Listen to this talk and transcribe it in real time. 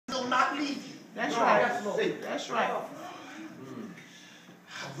That's right. That's right.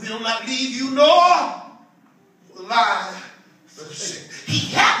 I will not leave you, nor will I forsake. He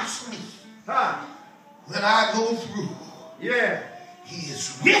helps me when I go through. Yeah. He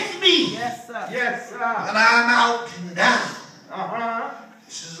is with me. Yes, sir. Yes, sir. When I'm out and down.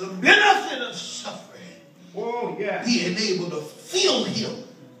 This is a benefit of suffering. Oh, yeah. Being able to feel him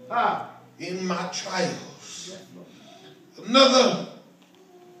in my trials. Another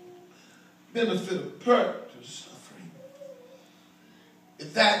benefit of perk to suffering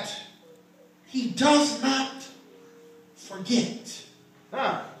is that he does not forget.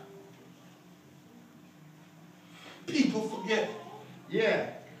 People forget. Yeah.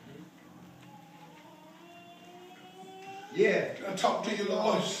 Yeah. Can I talk to you,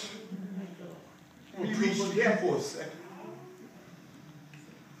 Lord? I'm going to preach to you for a second.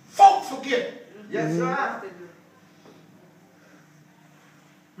 Folk forget. Yes, sir.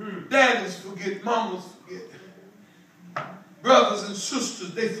 Daddies forget. Mamas forget. Brothers and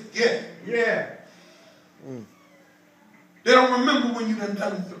sisters, they forget. Yeah. They don't remember when you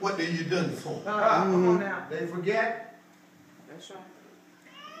done what you done for. Come on now. They forget. That's right.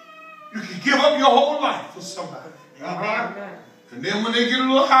 You can give up your whole life for somebody. And then when they get a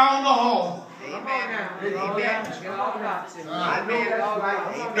little high on the hall, they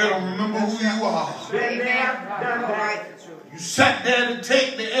don't remember who you are. You sat there to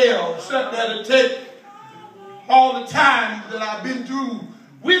take the L, sat there to take all the time that I've been through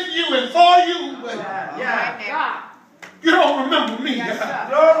with you and for you. But you don't remember me.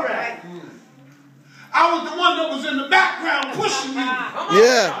 I was the one that was in the background pushing you.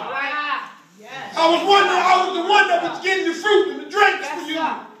 Yeah. I was the one that was getting the fruit and the drinks for you.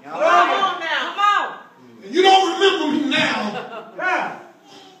 Come on now. Come on. And you don't remember me now.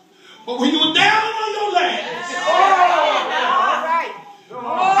 But when you were down on your legs,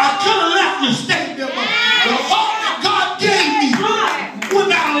 I could have left you staying there. But the heart that God gave me would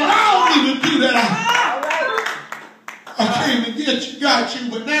not allow me to do that. I came to get you, got you,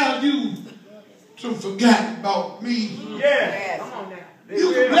 but now you forgot about me. Yeah. Come on now.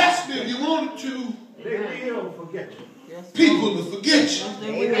 You can bless me if you wanted to. They will forget you. People will forget you.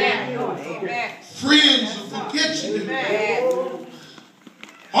 Amen. Friends will forget you.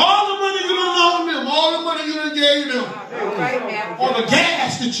 All the money you done loaned them, all the money you done gave them, all the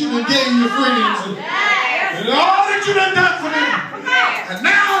gas that you done gave your friends, and all that you done done for them, and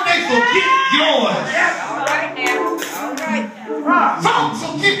now they forget yours. Folk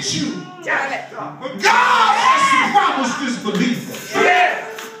forget you. But God has promised His believers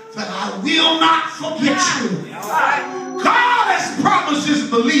that I will not forget you. God has promised His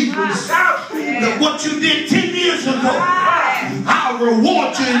believers that what you did 10 years ago, I'll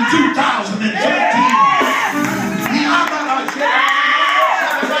reward you in 2013.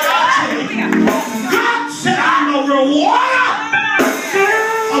 God said I'm a rewarder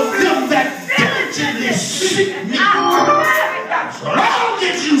of them that diligently seek me. So long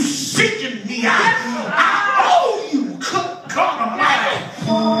as you seeking me, I owe you, God Almighty.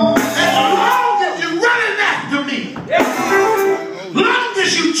 As long as you're running after me, as long as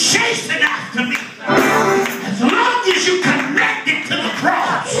you're chasing after me, as long as you're connected to the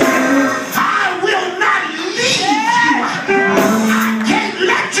cross, I will not leave you. I can't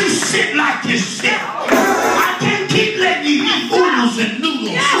let you sit like you sit. I can't keep letting you eat oodles and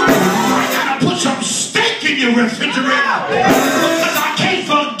noodles. I gotta put some steak in your refrigerator because I can't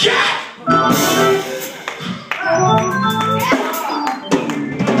forget.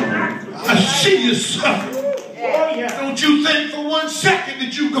 I see you suffering. Don't you think for 1 second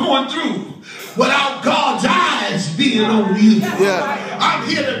that you're going through without God's eyes being on you. Yeah. I'm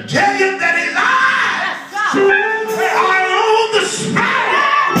here to tell you that His eyes are on the spot.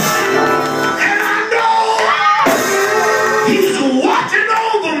 And I know He's watching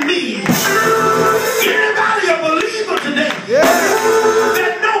over me. Anybody a believer today?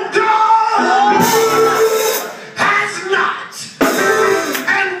 That no God has not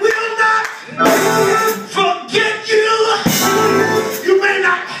and will not forget you. You may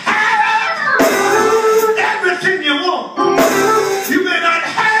not have everything you want. You may not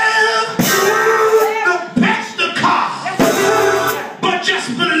have the best of cars, but just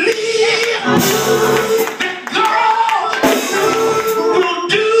believe that God will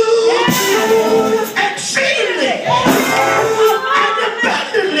do exceedingly and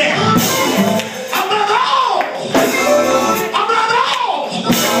abundantly above all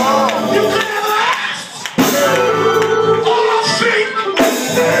you could ever ask or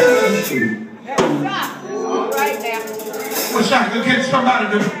think. Wish I could get somebody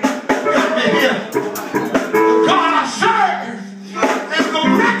to help me here. The God I serve is going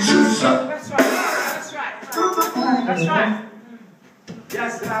to let you suffer. That's right.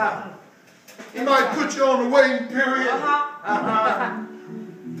 Yes, sir. He might put you on the waiting period.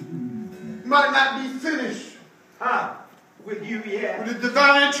 Might not be finished With you, yeah. with the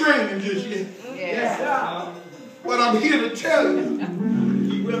divine training just yet. Yes, sir. But I'm here to tell you,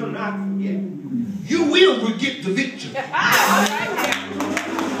 He will not forget. you will get the victory. That's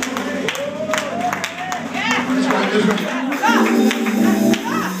right, that's right.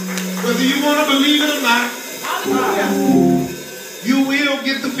 Whether you want to believe it or not, you will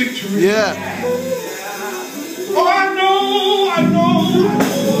get the victory. Yeah. Oh, I know.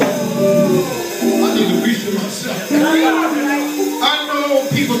 I need to preach to myself. I know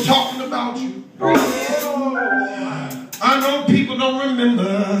people talking about you. I know people don't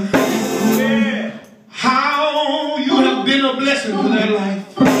remember how you have been a blessing to their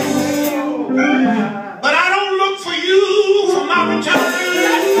life. But I don't look for you for my return.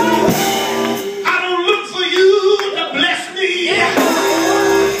 I don't look for you to bless me.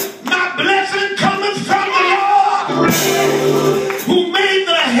 My blessing cometh from the Lord who made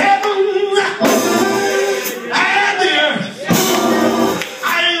the heavens and the earth. I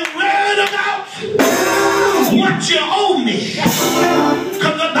ain't worried about what you owe me,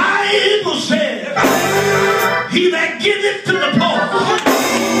 because the Bible says, he that giveth to the poor,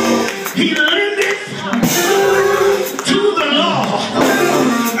 he lendeth to the Lord.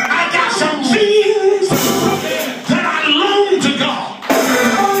 I got some things that I loan to God,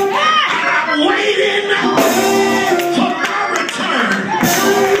 and I'm waiting for my return.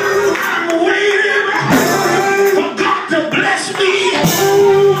 I'm waiting for God to bless me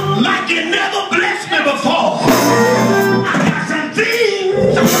like he never blessed me before. I got some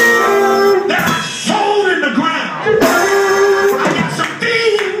things that I sold in the ground. I got some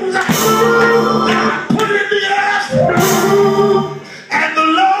things that I put in the earth. And the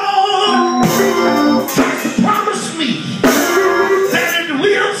Lord promised me that it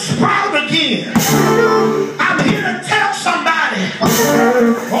will sprout again. I'm here to tell somebody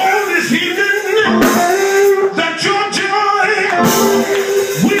on this evening that your joy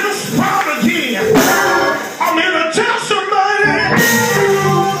will sprout again. I'm here to tell somebody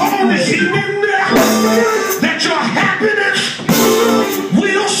on this evening that your happiness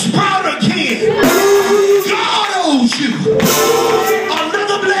will sprout again. God owes you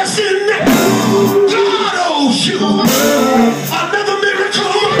another blessing. God owes you another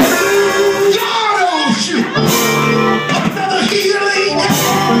miracle. God owes you another healing.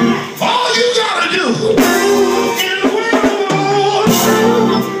 All you gotta do is wait on the Lord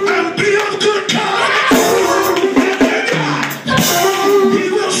and be of good courage. He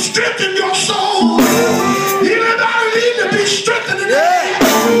will strengthen your soul. Anybody need to be strengthened today?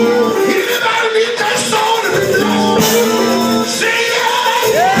 Anybody need that soul to be blessed? Say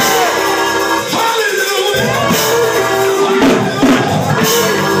yeah. Hallelujah.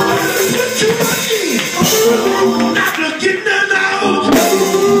 Put too much in. Not to get none out.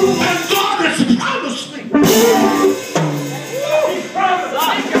 And God has promised me. He promised.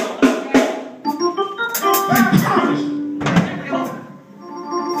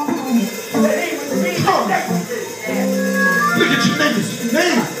 Look at your neighbor's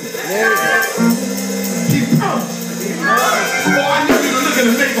name. He promised. Oh, I need you to look at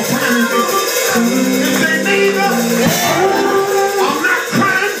the neighbor crying and say, neighbor, I'm not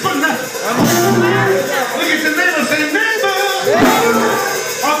crying for nothing. Look at your neighbor and say, neighbor,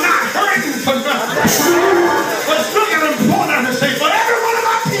 I'm not hurting for nothing. But look at him point out and say, for every one of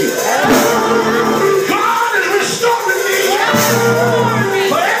my people, God is restoring me.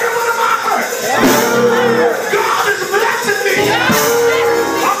 For every one of my hurts, God is blessing me.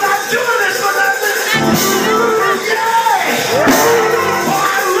 I'm not doing this for nothing. Yeah. For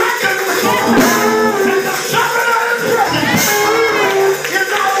I reckon that the suffering of his presence is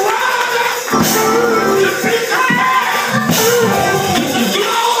not worthy to be compared to the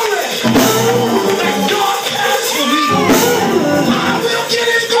glory that God has for me. I will get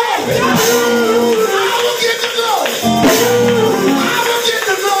his glory. I will get the glory. I will get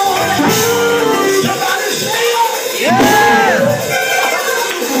the glory. Somebody say, oh, yeah.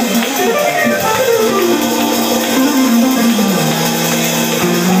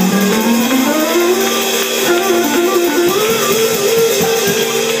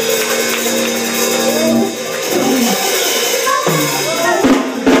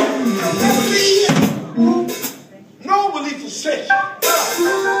 Nor will he forsake you.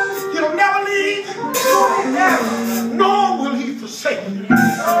 He'll never leave, nor will he forsake you.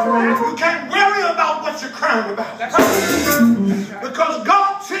 You can't worry about what you're crying about.